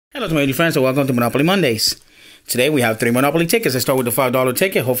Hello to my dear friends and welcome to Monopoly Mondays. Today we have 3 Monopoly tickets. Let's start with the $5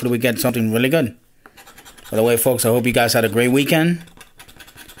 ticket. Hopefully we get something really good. By the way, folks, I hope you guys had a great weekend.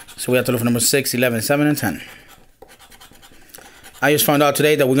 So we have to look for number 6, 11, 7, and 10. I just found out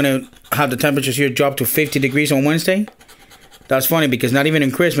today that we're going to have the temperatures here drop to 50 degrees on Wednesday. That's funny because not even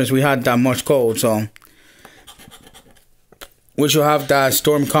in Christmas we had that much cold. So we should have that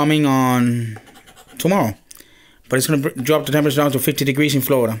storm coming on tomorrow. But it's going to drop the temperature down to 50 degrees in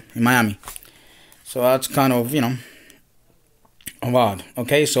Florida, in Miami. So that's kind of, odd.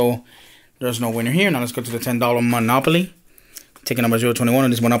 Okay, so there's no winner here. Now let's go to the $10 Monopoly. Ticket number 021 on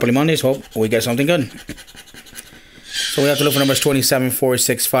this Monopoly Mondays. Hope we get something good. So we have to look for numbers 27, 4,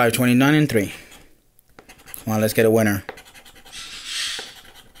 6, 5, 29, and 3. Come on, let's get a winner.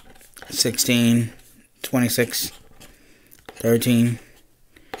 16, 26, 13,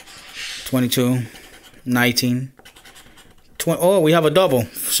 22, 19, 20. Oh, we have a double.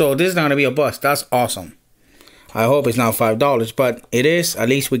 So this is not going to be a bust. That's awesome. I hope it's not $5, but it is. At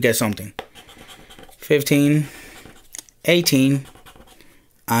least we get something. 15, 18,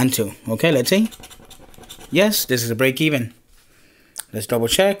 and 2. Okay, let's see. Yes, this is a break even. Let's double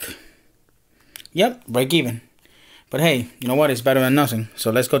check. Yep, break even. But hey, you know what? It's better than nothing.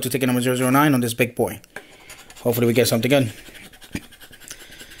 So let's go to ticket number 009 on this big boy. Hopefully we get something good.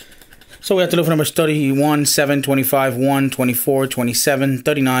 So we have to look for numbers 31, 7, 25, 1, 24, 27,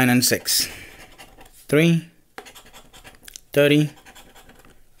 39, and 6. 3, 30,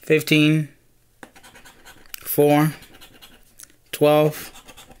 15, 4, 12,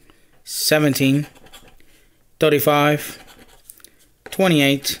 17, 35,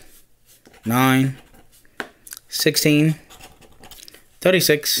 28, 9, 16,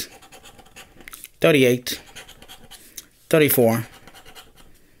 36, 38, 34,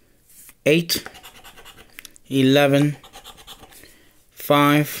 8, 11,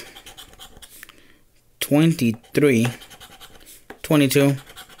 5, 23, 22,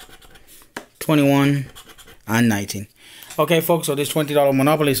 21, and 19. Okay, folks, so this $20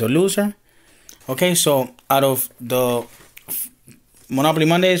 Monopoly is a loser. Okay, so out of the Monopoly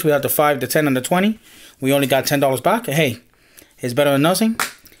Mondays, we have the 5, the 10, and the 20. We only got $10 back. Hey, it's better than nothing.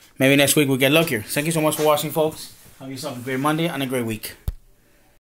 Maybe next week we'll get luckier. Thank you so much for watching, folks. Have yourself a great Monday and a great week.